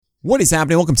What is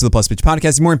happening? Welcome to the Plus Pitch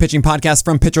Podcast, the morning pitching podcast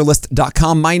from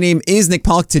pitcherlist.com. My name is Nick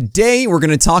Pollock. Today, we're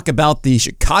going to talk about the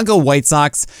Chicago White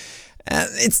Sox.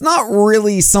 It's not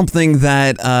really something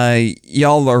that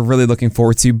y'all are really looking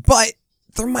forward to, but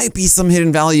there might be some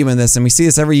hidden value in this. And we see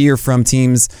this every year from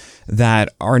teams that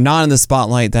are not in the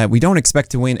spotlight, that we don't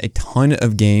expect to win a ton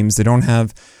of games. They don't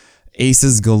have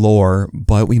aces galore,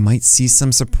 but we might see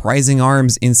some surprising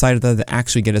arms inside of that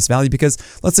actually get us value, because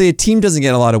let's say a team doesn't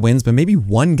get a lot of wins, but maybe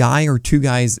one guy or two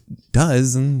guys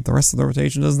does and the rest of the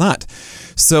rotation does not.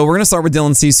 So we're going to start with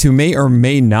Dylan Cease, who may or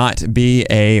may not be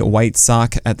a White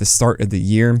Sox at the start of the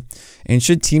year. And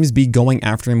should teams be going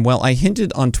after him? Well, I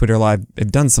hinted on Twitter Live.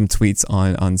 I've done some tweets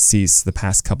on Cease the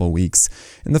past couple of weeks.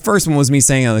 And the first one was me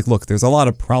saying, like, look, there's a lot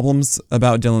of problems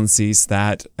about Dylan Cease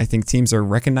that I think teams are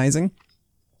recognizing.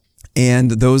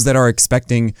 And those that are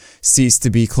expecting Cease to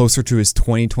be closer to his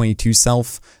 2022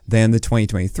 self than the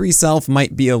 2023 self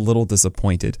might be a little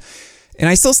disappointed. And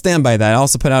I still stand by that. I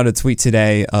also put out a tweet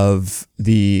today of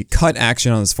the cut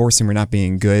action on this four-seamer not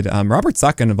being good. Robert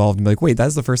Stock got involved and be like, wait,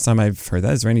 that's the first time I've heard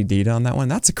that. Is there any data on that one?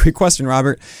 That's a great question,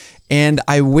 Robert. And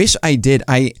I wish I did.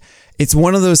 It's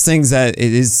one of those things that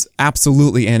it is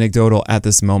absolutely anecdotal at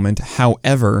this moment.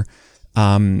 However,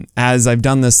 as I've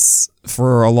done this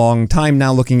for a long time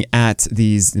now, looking at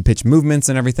these pitch movements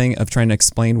and everything, of trying to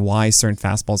explain why certain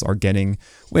fastballs are getting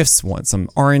whiffs, some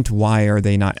aren't, why are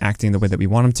they not acting the way that we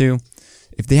want them to.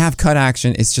 If they have cut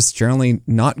action, it's just generally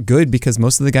not good because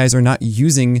most of the guys are not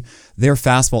using their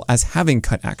fastball as having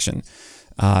cut action.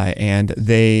 And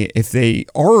if they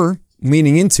are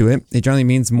leaning into it, it generally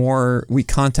means more weak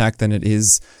contact than it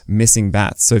is missing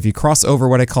bats. So if you cross over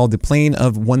what I call the plane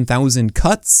of 1,000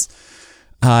 cuts,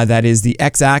 that is the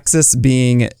x-axis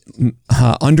being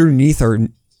underneath or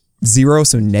zero,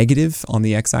 so negative on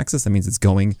the x-axis. That means it's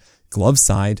going glove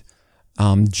side.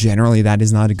 Generally, that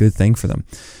is not a good thing for them.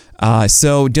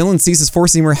 So Dylan Cease's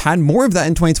four-seamer had more of that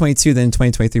in 2022 than in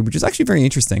 2023, which is actually very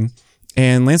interesting.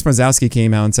 And Lance Marzowski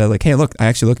came out and said, like, hey, look, I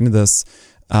actually looked into this.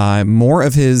 More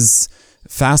of his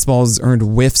fastballs earned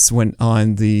whiffs when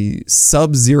on the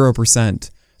sub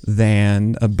 0%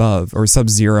 than above, or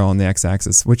sub-zero on the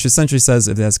x-axis, which essentially says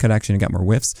if it has cut action, it got more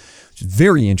whiffs, which is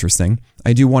very interesting.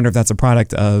 I do wonder if that's a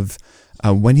product of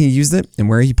when he used it and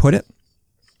where he put it,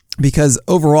 because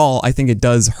overall, I think it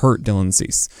does hurt Dylan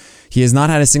Cease. He has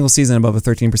not had a single season above a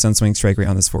 13% swing strike rate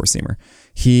on this four-seamer.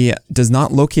 He does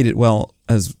not locate it well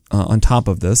as on top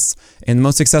of this, and the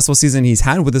most successful season he's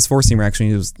had with this four-seamer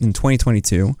actually was in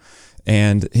 2022.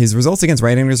 And his results against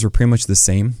right-handers were pretty much the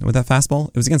same with that fastball.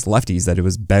 It was against lefties that it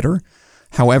was better.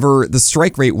 However, the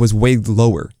strike rate was way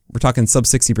lower. We're talking sub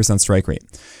 60% strike rate.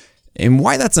 And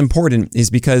why that's important is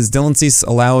because Dylan Cease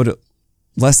allowed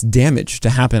less damage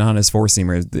to happen on his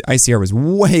four-seamer. The ICR was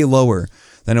way lower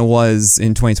than it was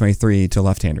in 2023 to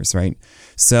left-handers, right?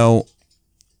 So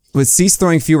with Cease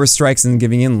throwing fewer strikes and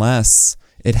giving in less,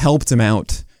 it helped him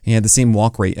out. He had the same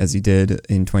walk rate as he did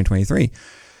in 2023.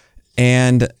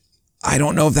 And I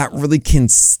don't know if that really can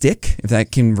stick, if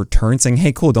that can return, saying,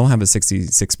 hey, cool, don't have a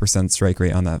 66% strike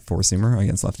rate on that four-seamer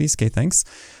against lefties. Okay, thanks.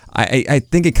 I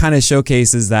think it kind of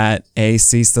showcases that, A,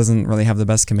 Cease doesn't really have the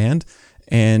best command,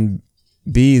 and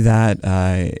B, that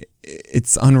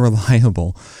it's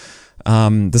unreliable.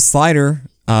 The slider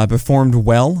performed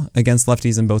well against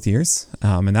lefties in both years,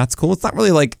 and that's cool. It's not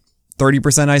really like 30%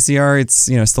 ICR.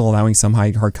 It's, still allowing some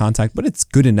hard contact, but it's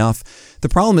good enough. The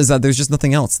problem is that there's just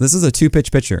nothing else. This is a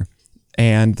two-pitch pitcher.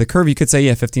 And the curve, you could say,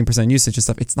 15% usage and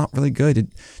stuff. It's not really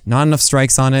good. Not enough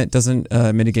strikes on it. Doesn't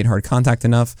mitigate hard contact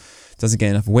enough. Doesn't get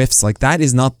enough whiffs. Like, that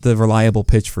is not the reliable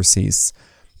pitch for Cease.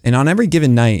 And on every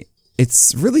given night,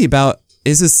 it's really about,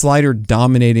 is his slider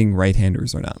dominating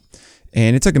right-handers or not?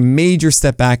 And it took a major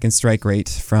step back in strike rate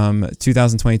from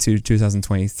 2022 to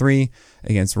 2023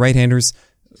 against right-handers.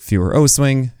 Fewer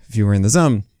O-swing, fewer in the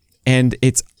zone. And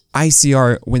its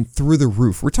ICR went through the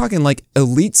roof. We're talking like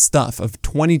elite stuff of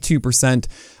 22%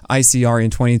 ICR in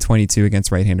 2022 against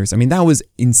right-handers. I mean, that was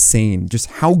insane. Just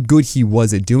how good he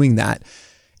was at doing that.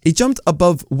 It jumped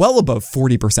well above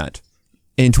 40%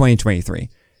 in 2023,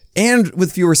 and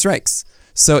with fewer strikes.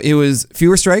 So it was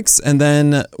fewer strikes and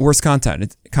then worse contact.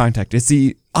 It's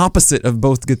the opposite of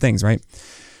both good things, right?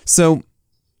 So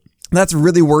that's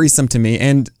really worrisome to me.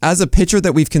 And as a pitcher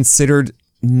that we've considered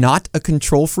not a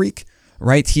control freak,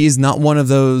 right? He is not one of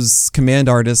those command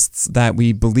artists that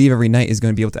we believe every night is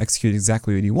going to be able to execute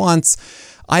exactly what he wants.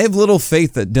 I have little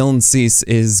faith that Dylan Cease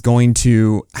is going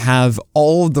to have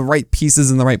all of the right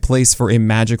pieces in the right place for a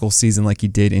magical season like he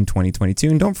did in 2022.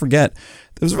 And don't forget,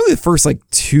 it was really the first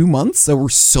 2 months that were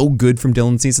so good from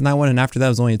Dylan Cease in that one. And after that, it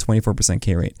was only a 24%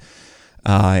 K rate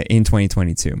in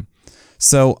 2022.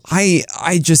 So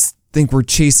I just think we're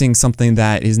chasing something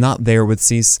that is not there with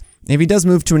Cease. If he does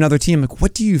move to another team, like,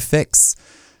 what do you fix?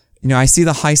 I see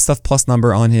the high stuff plus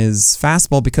number on his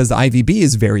fastball because the IVB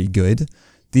is very good.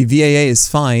 The VAA is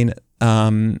fine.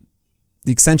 The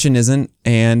extension isn't,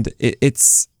 and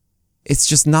it's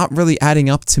just not really adding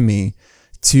up to me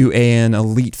to an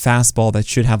elite fastball that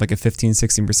should have like a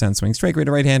 15-16% swing strike rate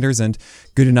to right-handers and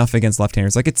good enough against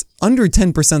left-handers. Like, it's under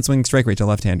 10% swing strike rate to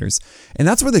left-handers. And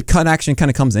that's where the cut action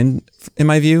kind of comes in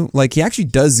my view. Like, he actually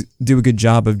does do a good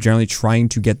job of generally trying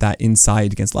to get that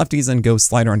inside against lefties and go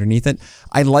slider underneath it.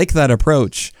 I like that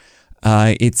approach.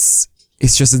 It's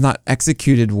just not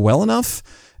executed well enough,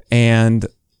 and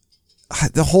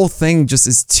the whole thing just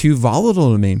is too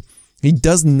volatile to me. He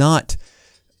does not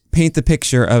paint the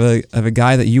picture of a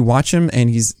guy that you watch him and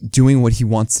he's doing what he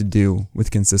wants to do with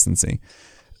consistency.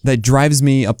 That drives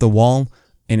me up the wall,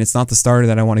 and it's not the starter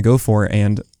that I want to go for,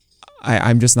 and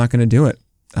I'm just not going to do it.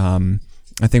 I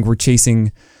think we're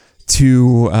chasing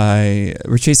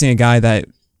a guy that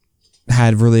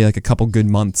had really like a couple good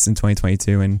months in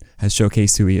 2022 and has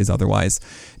showcased who he is otherwise.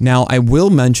 Now, I will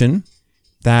mention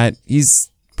that he's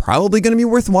probably going to be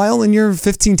worthwhile in your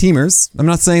 15-teamers. I'm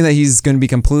not saying that he's going to be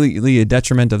completely a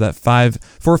detriment of that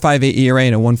 4.58 ERA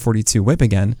and a 142 whip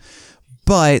again,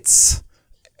 but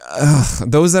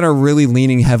those that are really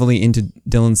leaning heavily into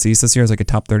Dylan Cease this year as like a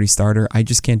top 30 starter, I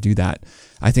just can't do that.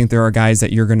 I think there are guys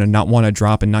that you're going to not want to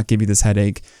drop and not give you this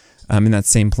headache in that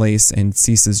same place, and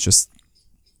Cease is just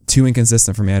too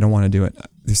inconsistent for me. I don't want to do it.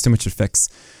 There's too much to fix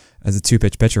as a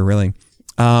two-pitch pitcher, really.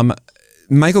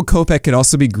 Michael Kopech could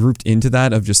also be grouped into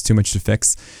that of just too much to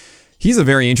fix. He's a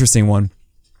very interesting one,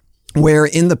 where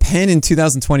in the pen in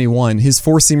 2021, his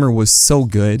four-seamer was so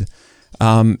good.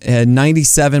 Had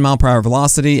 97 mile per hour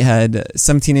velocity, had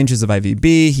 17 inches of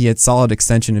IVB. He had solid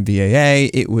extension in VAA.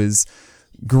 It was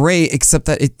great, except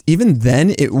that even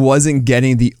then, it wasn't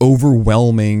getting the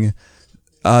overwhelming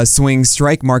swing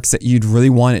strike marks that you'd really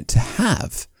want it to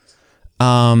have.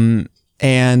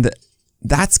 And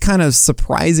that's kind of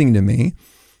surprising to me.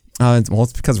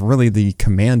 It's because really the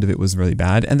command of it was really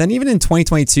bad. And then even in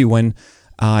 2022, when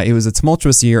it was a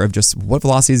tumultuous year of just what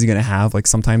velocity is he going to have? Like,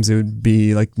 sometimes it would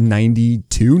be like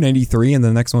 92, 93, and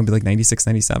the next one would be like 96,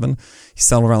 97. He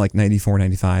settled around like 94,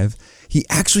 95. He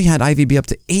actually had IVB up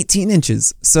to 18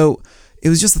 inches. So it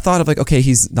was just the thought of like, okay,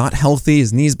 he's not healthy,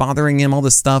 his knee's bothering him, all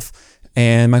this stuff.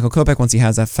 And Michael Kopech, once he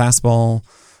has that fastball,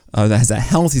 that has that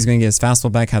health, he's going to get his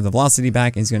fastball back, have the velocity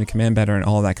back, and he's going to command better and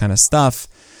all that kind of stuff.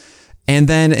 And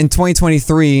then in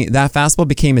 2023, that fastball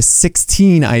became a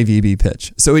 16 IVB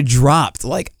pitch. So it dropped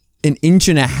like an inch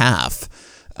and a half,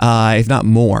 if not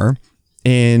more,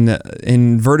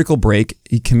 in vertical break.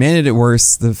 He commanded it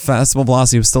worse. The fastball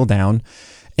velocity was still down.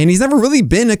 And he's never really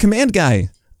been a command guy.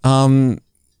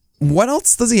 What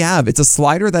else does he have? It's a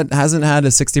slider that hasn't had a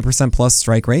 60% plus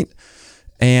strike rate.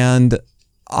 And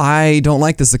I don't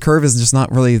like this. The curve is just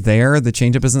not really there. The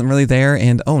changeup isn't really there.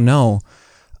 And oh no,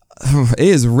 it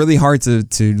is really hard to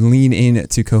lean in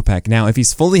to Kopech. Now, if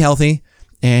he's fully healthy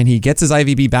and he gets his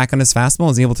IVB back on his fastball,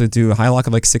 is able to do a high lock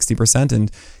of like 60% and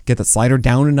get that slider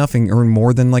down enough and earn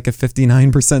more than like a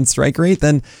 59% strike rate,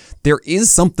 then there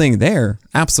is something there.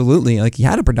 Absolutely. Like, he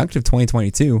had a productive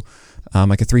 2022,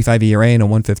 like a 3.5 ERA and a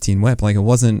 115 whip. Like, it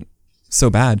wasn't so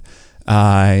bad.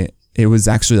 It was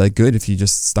actually like good if you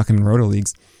just stuck him in roto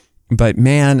leagues. But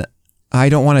man, I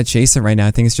don't want to chase it right now.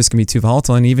 I think it's just going to be too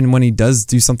volatile. And even when he does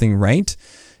do something right,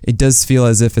 it does feel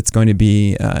as if it's going to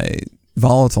be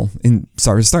volatile. In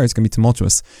start to start, it's going to be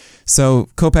tumultuous. So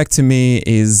Kopech to me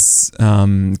is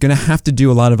going to have to do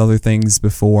a lot of other things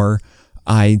before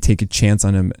I take a chance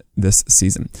on him this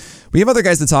season. We have other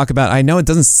guys to talk about. I know it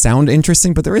doesn't sound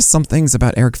interesting, but there is some things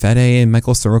about Eric Fede and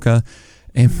Michael Soroka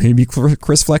and maybe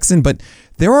Chris Flexen, but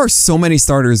there are so many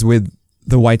starters with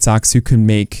the White Sox who can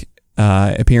make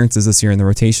appearances this year in the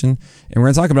rotation. And we're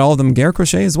going to talk about all of them. Garrett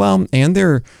Crochet as well. And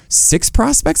there are 6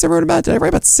 prospects I wrote about. Did I write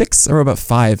about 6? I wrote about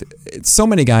 5. It's so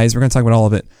many guys. We're going to talk about all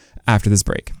of it after this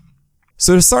break.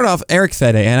 So to start off, Eric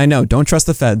Fede, and I know, don't trust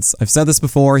the Feds. I've said this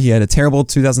before. He had a terrible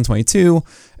 2022,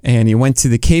 and he went to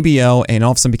the KBO and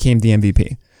all of a sudden became the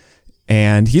MVP.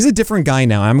 And he's a different guy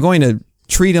now. I'm going to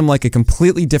treat him like a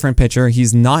completely different pitcher.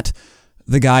 He's not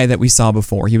the guy that we saw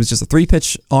before. He was just a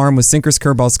 3-pitch arm with sinkers,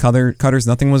 curveballs, cutters.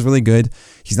 Nothing was really good.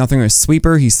 He's not throwing a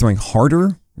sweeper. He's throwing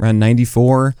harder, around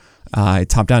 94,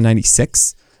 top down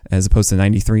 96, as opposed to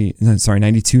 92,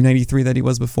 93 that he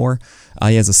was before.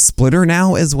 He has a splitter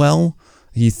now as well.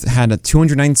 He had a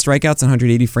 209 strikeouts and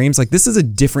 180 frames. Like, this is a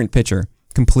different pitcher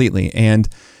completely. And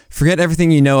forget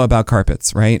everything you know about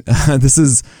carpets, right? This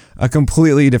is a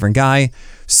completely different guy.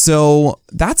 So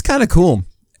that's kind of cool.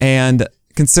 And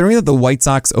considering that the White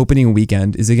Sox opening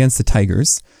weekend is against the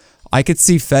Tigers, I could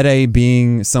see Fede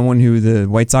being someone who the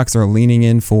White Sox are leaning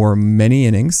in for many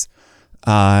innings.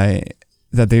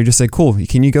 That they just say, cool,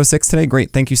 can you go 6 today?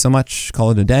 Great, thank you so much.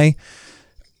 Call it a day.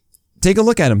 Take a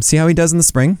look at him. See how he does in the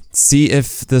spring. See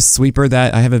if the sweeper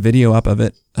that I have a video up of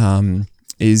it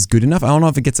is good enough. I don't know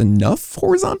if it gets enough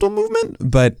horizontal movement,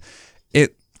 but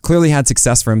it clearly had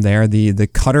success for him there. The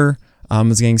cutter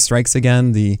was getting strikes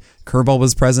again. The curveball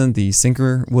was present. The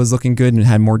sinker was looking good and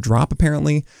had more drop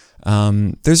apparently.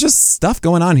 There's just stuff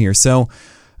going on here. So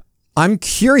I'm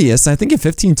curious. I think if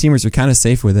 15 teamers are kind of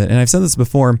safe with it, and I've said this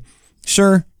before,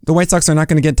 sure, the White Sox are not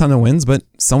going to get a ton of wins, but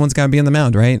someone's got to be on the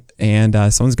mound, right? And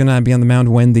someone's going to be on the mound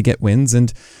when they get wins.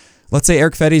 And let's say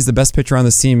Eric Fedde is the best pitcher on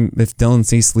this team if Dylan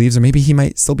Cease leaves, or maybe he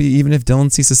might still be, even if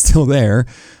Dylan Cease is still there,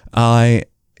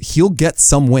 he'll get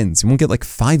some wins. He won't get like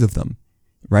 5 of them,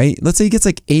 right? Let's say he gets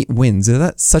like 8 wins. Is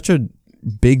that such a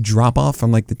big drop off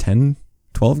from like the 10,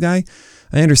 12 guy?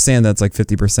 I understand that's like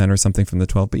 50% or something from the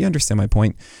 12, but you understand my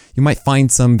point. You might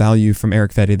find some value from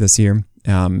Eric Fedde this year.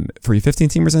 For your 15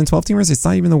 teamers and 12 teamers, it's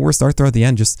not even the worst dart throw at the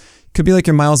end. Just could be like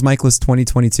your Miles Michaelis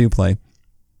 2022 play,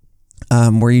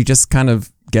 where you just kind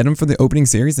of get him for the opening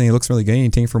series and he looks really good and you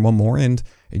take him for one more and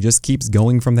it just keeps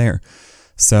going from there.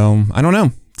 So I don't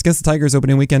know. It's against the Tigers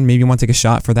opening weekend. Maybe you want to take a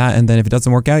shot for that. And then if it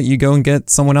doesn't work out, you go and get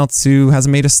someone else who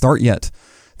hasn't made a start yet,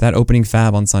 that opening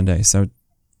fab on Sunday. So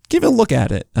give it a look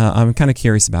at it. I'm kind of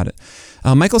curious about it.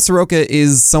 Michael Soroka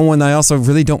is someone I also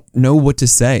really don't know what to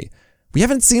say. We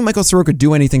haven't seen Michael Soroka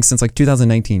do anything since like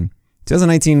 2019.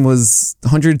 2019 was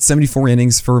 174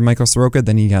 innings for Michael Soroka.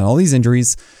 Then he got all these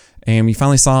injuries. And we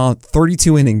finally saw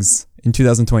 32 innings in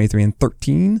 2023 and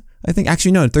 13, I think.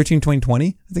 Actually, no, 13, 2020,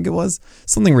 I think it was.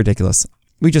 Something ridiculous.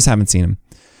 We just haven't seen him.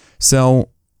 So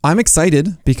I'm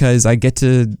excited because I get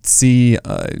to see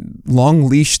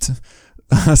long-leashed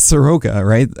Soroka,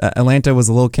 right? Atlanta was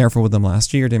a little careful with him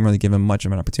last year, didn't really give him much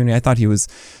of an opportunity. I thought he was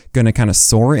going to kind of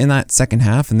soar in that second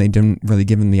half, and they didn't really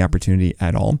give him the opportunity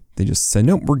at all. They just said,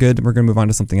 nope, we're good. We're going to move on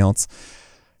to something else.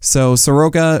 So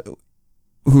Soroka,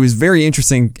 who is very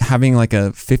interesting, having like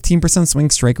a 15% swing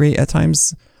strike rate at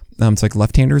times, to like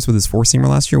left-handers with his four-seamer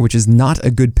last year, which is not a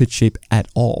good pitch shape at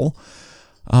all.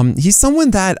 He's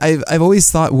someone that I've always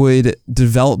thought would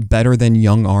develop better than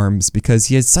young arms because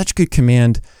he has such good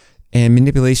command and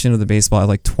manipulation of the baseball at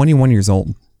like 21 years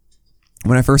old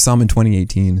when I first saw him in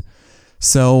 2018.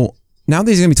 So now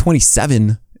that he's going to be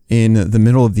 27 in the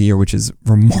middle of the year, which is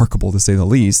remarkable to say the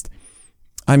least,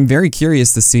 I'm very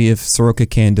curious to see if Soroka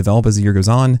can develop as the year goes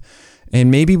on. And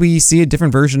maybe we see a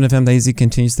different version of him as he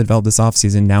continues to develop this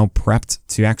offseason, now prepped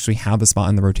to actually have a spot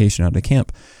in the rotation out of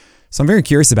camp. So I'm very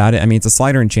curious about it. I mean, it's a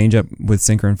slider and changeup with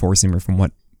sinker and four-seamer from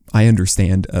what I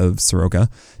understand of Soroka.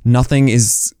 Nothing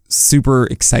is super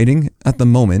exciting at the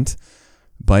moment,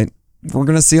 but we're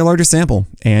going to see a larger sample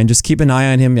and just keep an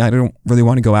eye on him. I don't really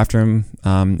want to go after him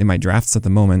in my drafts at the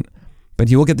moment, but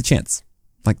he will get the chance.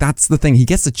 Like, that's the thing. He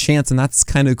gets a chance, and that's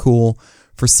kind of cool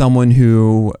for someone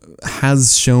who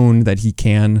has shown that he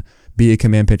can be a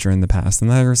command pitcher in the past, and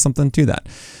there's something to that.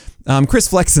 Chris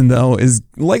Flexen, though, is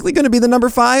likely going to be the number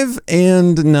 5,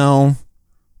 and no,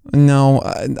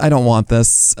 I don't want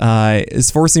this.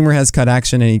 His four-seamer has cut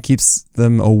action, and he keeps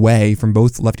them away from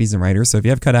both lefties and righters. So if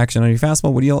you have cut action on your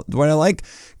fastball, what I like?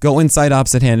 Go inside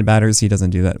opposite-handed batters. He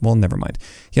doesn't do that. Well, never mind.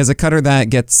 He has a cutter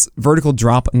that gets vertical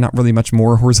drop, not really much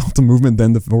more horizontal movement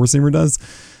than the four-seamer does.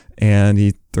 And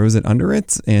he throws it under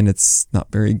it, and it's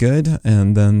not very good.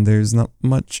 And then there's not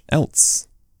much else.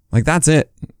 Like, that's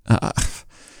it.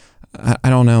 I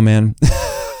don't know, man.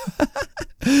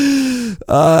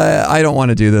 I don't want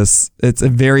to do this. It's a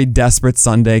very desperate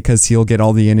Sunday because he'll get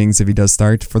all the innings if he does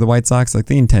start for the White Sox. Like,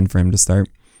 they intend for him to start.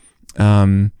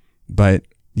 But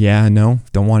yeah, no,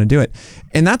 don't want to do it.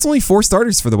 And that's only 4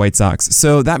 starters for the White Sox.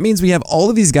 So that means we have all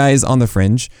of these guys on the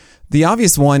fringe. The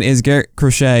obvious one is Garrett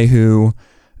Crochet, who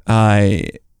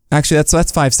actually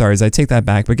that's 5 starters. I take that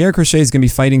back. But Garrett Crochet is going to be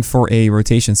fighting for a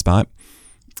rotation spot.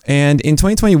 And in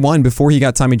 2021, before he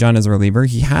got Tommy John as a reliever,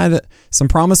 he had some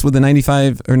promise with the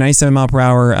 95 or 97 mile per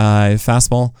hour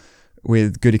fastball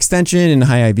with good extension and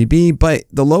high IVB, but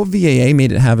the low VAA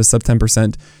made it have a sub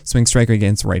 10% swing strike rate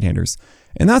against right-handers.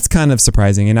 And that's kind of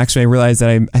surprising. And actually, I realized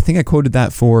that I think I quoted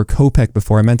that for Kopech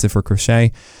before. I meant it for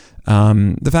Crochet.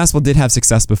 The fastball did have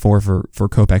success before for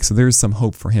Kopech, so there's some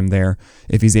hope for him there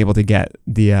if he's able to get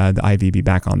the IVB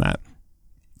back on that.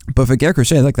 But for Garrett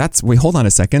Crochet, like, wait, hold on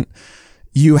a second.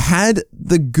 You had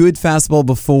the good fastball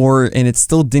before, and it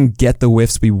still didn't get the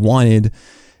whiffs we wanted.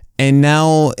 And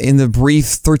now, in the brief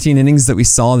 13 innings that we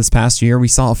saw this past year, we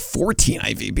saw a 14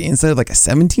 IVB instead of like a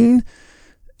 17.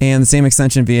 And the same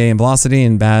extension, VA and velocity,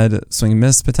 and bad swing and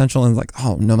miss potential. And like,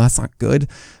 oh no, that's not good.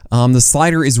 The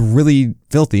slider is really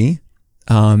filthy.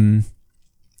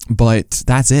 But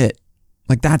that's it.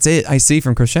 Like, that's it I see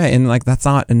from Crochet. And like, that's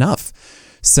not enough.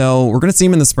 So we're going to see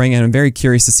him in the spring, and I'm very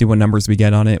curious to see what numbers we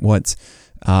get on it, what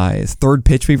third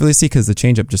pitch we really see, because the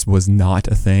changeup just was not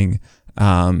a thing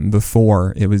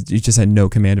before. You just had no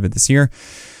command of it this year.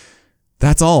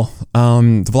 That's all.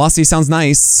 The velocity sounds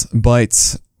nice,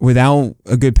 but without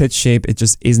a good pitch shape, it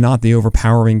just is not the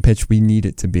overpowering pitch we need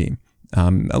it to be.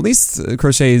 At least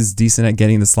Crochet is decent at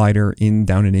getting the slider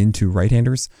down and into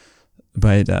right-handers,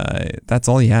 but that's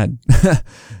all he had.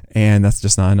 And that's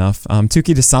just not enough.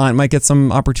 Tuki Desant might get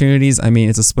some opportunities. I mean,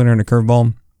 it's a splitter and a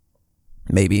curveball.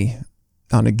 Maybe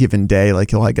on a given day,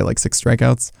 like he'll get like 6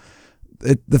 strikeouts.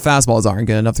 The fastballs aren't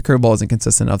good enough. The curveball isn't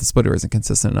consistent enough. The splitter isn't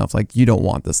consistent enough. Like, you don't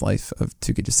want this life of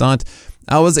Tuki Desant.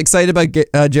 I was excited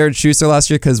about Jared Schuster last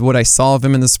year because what I saw of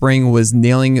him in the spring was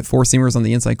nailing 4-seamers on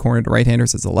the inside corner to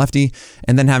right-handers as a lefty,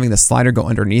 and then having the slider go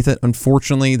underneath it.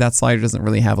 Unfortunately, that slider doesn't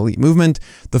really have elite movement.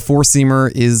 The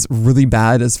 4-seamer is really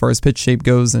bad as far as pitch shape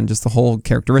goes and just the whole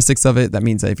characteristics of it. That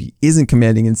means that if he isn't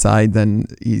commanding inside, then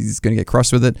he's going to get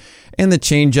crushed with it. And the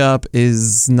changeup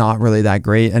is not really that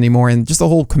great anymore, and just the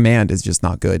whole command is just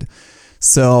not good.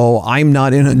 So I'm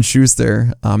not in on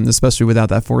Schuster, especially without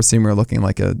that 4-seamer looking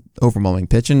like a overwhelming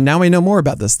pitch. And now I know more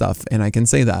about this stuff, and I can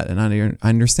say that, and I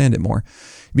understand it more.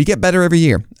 We get better every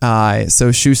year.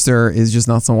 So Schuster is just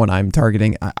not someone I'm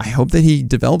targeting. I hope that he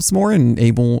develops more and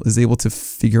is able to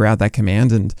figure out that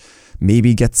command and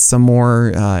maybe get some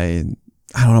more,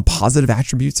 positive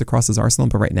attributes across his arsenal.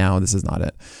 But right now, this is not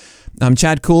it.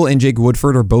 Chad Kuhl and Jake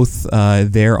Woodford are both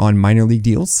there on minor league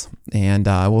deals, and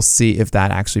we'll see if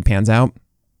that actually pans out.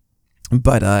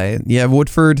 But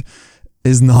Woodford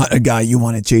is not a guy you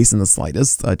want to chase in the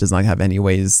slightest. Does not have any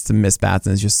ways to miss bats,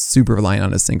 and is just super reliant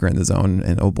on his sinker in the zone,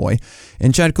 and oh boy.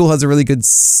 And Chad Kuhl has a really good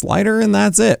slider, and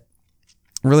that's it.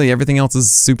 Really, everything else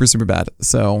is super, super bad.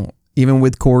 So even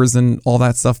with cores and all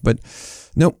that stuff, but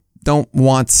nope, don't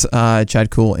want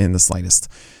Chad Kuhl in the slightest.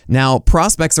 Now,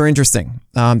 prospects are interesting.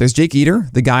 There's Jake Eder,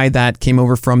 the guy that came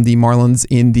over from the Marlins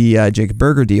in the Jake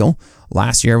Berger deal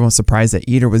last year. I was surprised that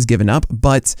Eder was given up,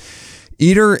 but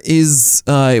Eder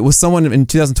was someone in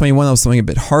 2021 that was throwing a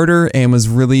bit harder and was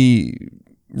really,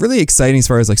 really exciting as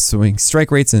far as like swing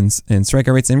strike rates and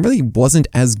strikeout rates, and really wasn't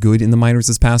as good in the minors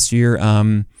this past year.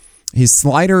 His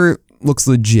slider looks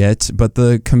legit, but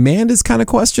the command is kind of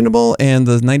questionable, and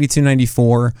the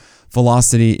 92-94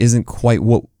 velocity isn't quite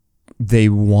what they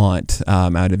want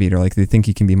out of Eder. Like, they think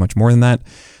he can be much more than that.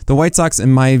 The White Sox,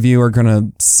 in my view, are going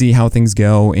to see how things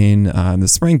go in the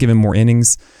spring, give him more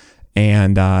innings,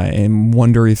 and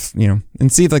wonder if,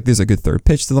 and see if like there's a good third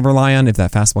pitch to rely on, if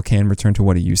that fastball can return to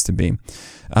what it used to be.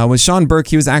 With Sean Burke,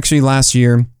 he was actually last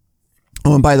year.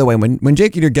 Oh, and by the way, when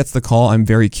Jake Eder gets the call, I'm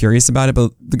very curious about it,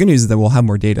 but the good news is that we'll have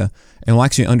more data, and we'll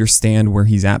actually understand where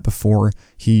he's at before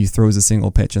he throws a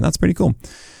single pitch, and that's pretty cool.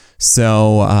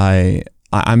 So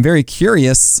I'm very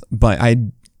curious, but I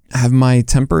have my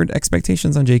tempered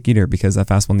expectations on Jake Eder because that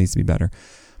fastball needs to be better,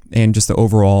 and just the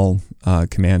overall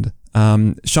command.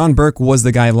 Sean Burke was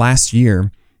the guy last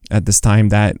year at this time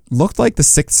that looked like the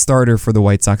 6th starter for the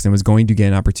White Sox and was going to get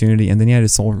an opportunity, and then he had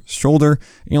his shoulder.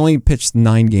 He only pitched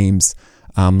 9 games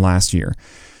last year.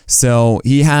 So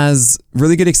he has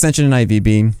really good extension in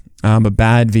IVB, a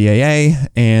bad VAA,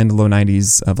 and low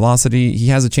 90s velocity. He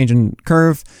has a change in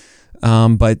curve,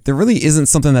 but there really isn't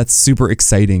something that's super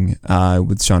exciting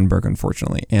with Sean Burke,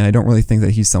 unfortunately. And I don't really think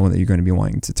that he's someone that you're going to be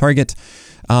wanting to target.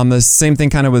 The same thing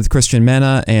kind of with Christian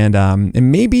Mena and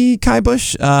maybe Kai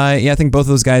Busch. I think both of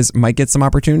those guys might get some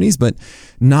opportunities, but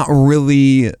not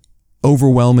really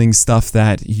overwhelming stuff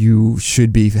that you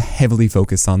should be heavily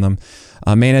focused on them.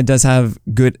 Mena does have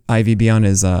good IVB on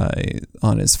his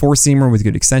 4-seamer with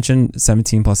good extension,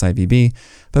 17 plus IVB,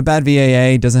 but bad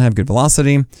VAA, doesn't have good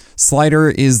velocity. Slider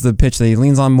is the pitch that he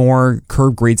leans on more.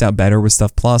 Curve grades out better with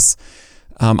stuff plus.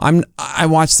 I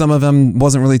watched some of him,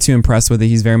 wasn't really too impressed with it.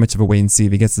 He's very much of a wait and see.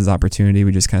 If he gets his opportunity,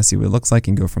 we just kind of see what it looks like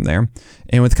and go from there.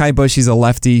 And with Kai Busch, he's a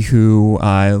lefty who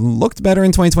looked better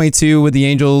in 2022 with the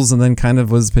Angels and then kind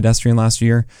of was pedestrian last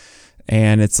year.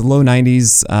 And it's low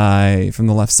 90s from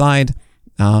the left side.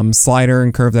 Slider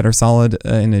and curve that are solid,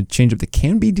 and a changeup that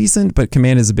can be decent, but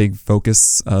command is a big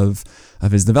focus of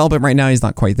his development right now. He's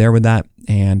not quite there with that,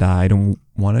 and I don't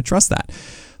want to trust that.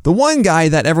 The one guy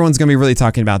that everyone's going to be really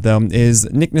talking about, though, is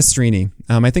Nick Nastrini.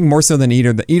 I think more so than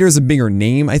Eder. Eder is a bigger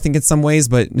name, I think, in some ways,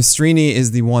 but Nastrini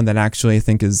is the one that actually I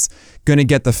think is going to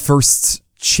get the first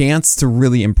chance to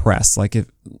really impress. Like, if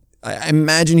I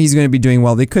imagine he's going to be doing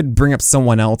well. They could bring up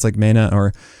someone else like Mena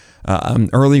or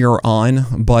earlier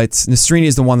on, but Nastrini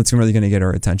is the one that's really going to get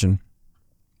our attention.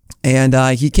 And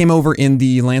he came over in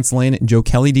the Lance Lynn and Joe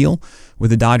Kelly deal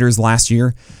with the Dodgers last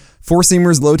year. Four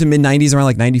seamers, low to mid 90s, around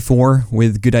like 94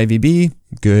 with good IVB,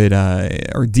 good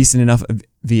or decent enough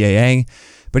VAA.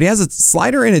 But he has a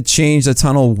slider and a change that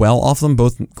tunnel well off them,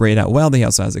 both grade out well. He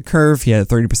also has a curve. He had a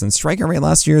 30% strikeout rate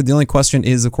last year. The only question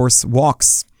is, of course,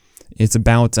 walks. It's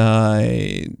about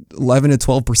 11 to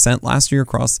 12% last year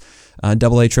across AA,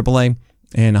 AAA,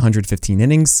 and 115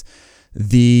 innings.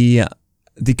 The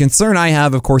concern I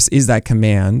have, of course, is that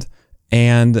command.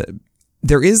 And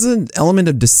there is an element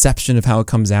of deception of how it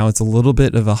comes out. It's a little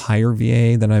bit of a higher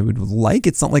VA than I would like.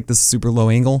 It's not like the super low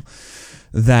angle.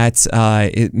 That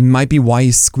it might be why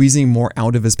he's squeezing more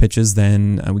out of his pitches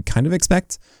than we kind of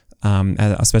expect,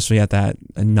 especially at that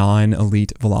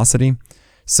non-elite velocity.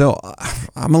 So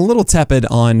I'm a little tepid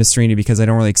on Nastrini because I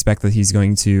don't really expect that he's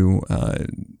going to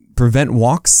prevent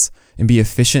walks and be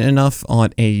efficient enough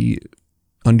on a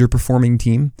underperforming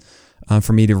team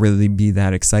for me to really be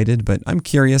that excited. But I'm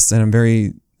curious, and I'm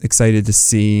very excited to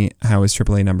see how his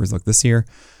AAA numbers look this year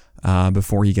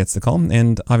before he gets the call.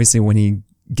 And obviously when he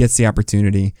gets the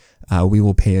opportunity, we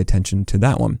will pay attention to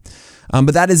that one.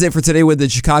 But that is it for today with the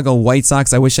Chicago White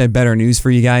Sox. I wish I had better news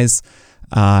for you guys.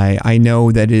 I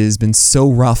know that it has been so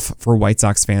rough for White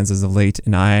Sox fans as of late,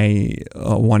 and I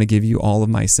want to give you all of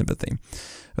my sympathy.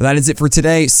 But that is it for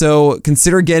today. So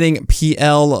consider getting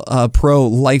PL Pro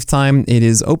Lifetime. It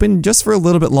is open just for a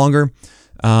little bit longer,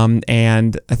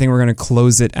 and I think we're going to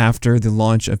close it after the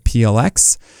launch of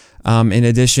PLX. In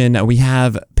addition, we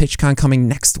have PitchCon coming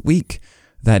next week.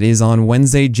 That is on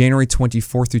Wednesday, January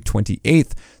 24th through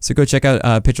 28th. So go check out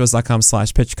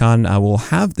pitchlist.com/PitchCon. We'll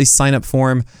have the sign-up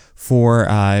form for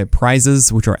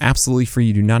prizes, which are absolutely free.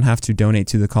 You do not have to donate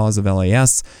to the cause of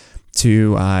LAS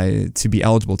to be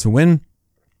eligible to win.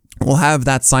 We'll have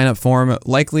that sign-up form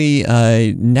likely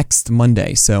next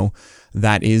Monday. So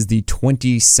that is the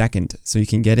 22nd. So you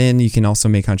can get in. You can also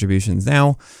make contributions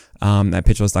now at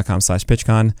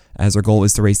pitchlist.com/PitchCon, as our goal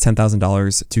is to raise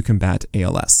 $10,000 to combat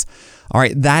ALS. All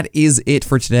right, that is it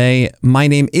for today. My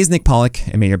name is Nick Pollock,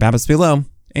 and may your BABIPs be low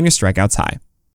and your strikeouts high.